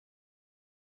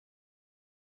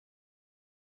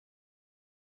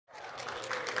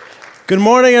Good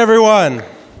morning, everyone.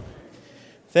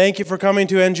 Thank you for coming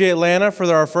to ngAtlanta for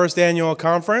our first annual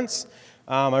conference.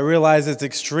 I realize it's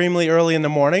extremely early in the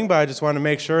morning, but I just want to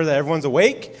make sure that everyone's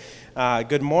awake.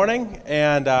 Good morning,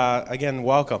 and again,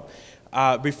 welcome.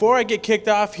 Before I get kicked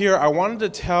off here, I wanted to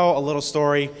tell a little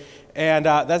story, and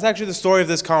that's actually the story of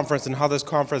this conference and how this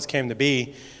conference came to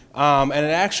be. And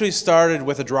it actually started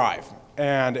with a drive,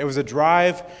 and it was a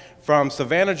drive from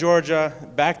Savannah, Georgia,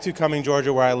 back to Cumming,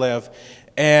 Georgia, where I live.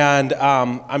 And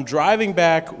I'm driving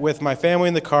back with my family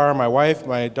in the car, my wife,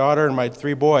 my daughter, and my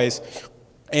 3 boys.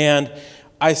 And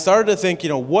I started to think,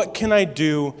 what can I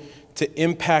do to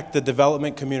impact the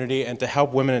development community and to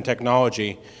help women in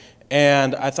technology?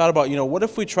 And I thought about, what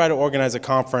if we try to organize a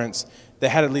conference that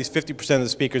had at least 50% of the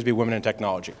speakers be women in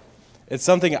technology? It's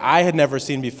something I had never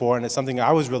seen before, and it's something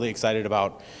I was really excited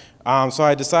about. So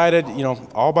I decided,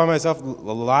 all by myself,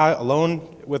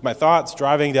 alone with my thoughts,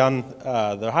 driving down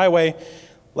the highway,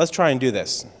 let's try and do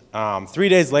this. 3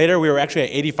 days later, we were actually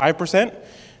at 85%.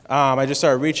 I just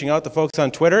started reaching out to folks on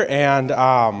Twitter, and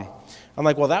I'm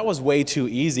like, well, that was way too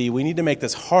easy. We need to make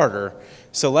this harder.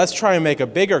 So let's try and make a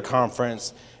bigger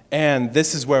conference, and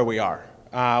this is where we are.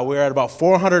 We're at about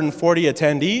 440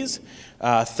 attendees,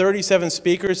 37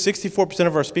 speakers, 64%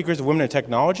 of our speakers are women in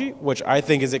technology, which I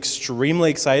think is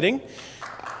extremely exciting.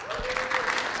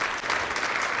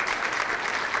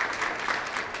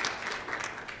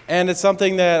 And it's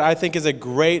something that I think is a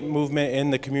great movement in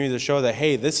the community to show that,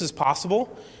 hey, this is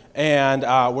possible, and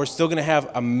we're still going to have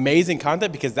amazing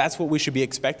content, because that's what we should be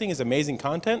expecting, is amazing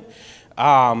content.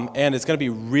 And it's going to be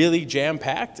really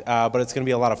jam-packed, but it's going to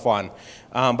be a lot of fun.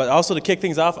 But also to kick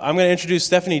things off, I'm going to introduce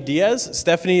Stephanie Diaz.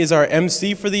 Stephanie is our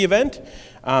MC for the event.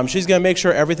 She's going to make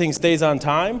sure everything stays on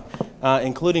time,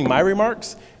 including my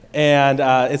remarks, and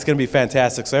it's going to be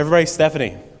fantastic. So everybody,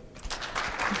 Stephanie.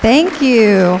 Thank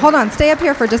you. Hold on, stay up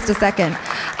here for just a second.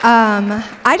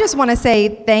 I just want to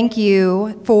say thank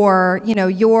you for,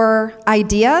 your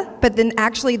idea, but then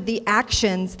actually the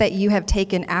actions that you have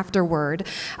taken afterward.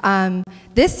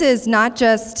 This is not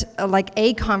just like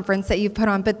a conference that you've put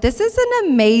on, but this is an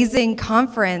amazing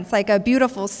conference, like a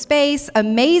beautiful space,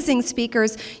 amazing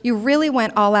speakers. You really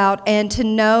went all out, and to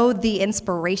know the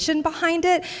inspiration behind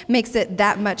it makes it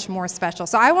that much more special.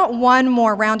 So I want one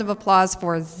more round of applause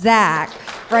for Zack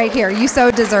right here. You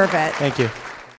so deserve it. Thank you.